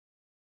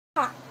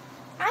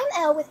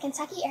Lil with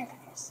Kentucky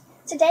Airgunners.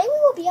 Today we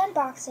will be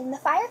unboxing the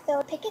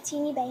Firefield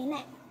Picatinny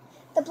Bayonet.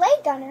 The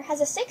blade gunner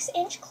has a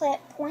 6-inch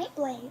clip point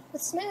blade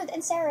with smooth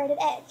and serrated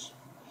edge.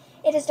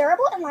 It is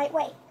durable and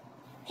lightweight,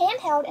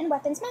 handheld and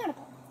weapons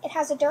mountable. It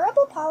has a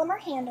durable polymer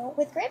handle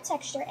with grip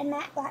texture and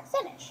matte black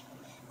finish.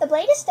 The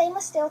blade is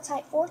stainless steel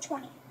type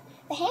 420.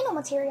 The handle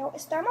material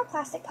is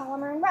thermoplastic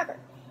polymer and rubber.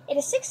 It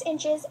is 6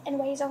 inches and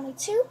weighs only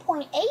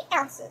 2.8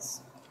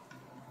 ounces.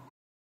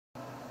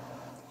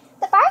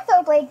 The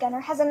Firefield blade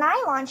gunner has a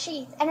nylon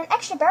sheath and an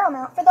extra barrel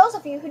mount for those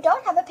of you who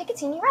don't have a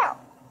Picatinny route.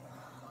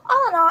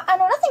 All in all, I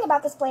know nothing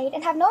about this blade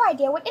and have no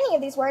idea what any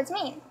of these words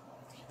mean.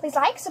 Please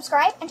like,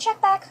 subscribe, and check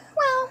back,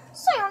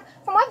 soon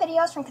for more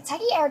videos from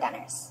Kentucky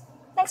Airgunners.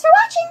 Thanks for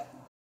watching!